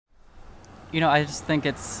I just think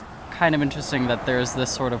it's kind of interesting that there's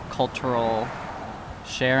this sort of cultural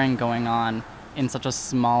sharing going on in such a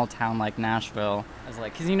small town like Nashville. As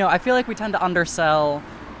like, because I feel like we tend to undersell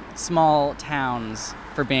small towns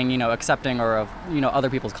for being, accepting or of, other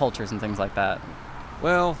people's cultures and things like that.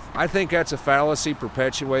 Well, I think that's a fallacy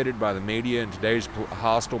perpetuated by the media in today's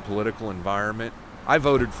hostile political environment. I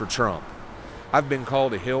voted for Trump. I've been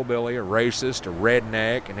called a hillbilly, a racist, a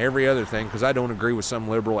redneck, and every other thing because I don't agree with some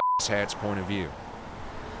liberal asshat's point of view.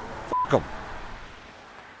 Fuck 'em.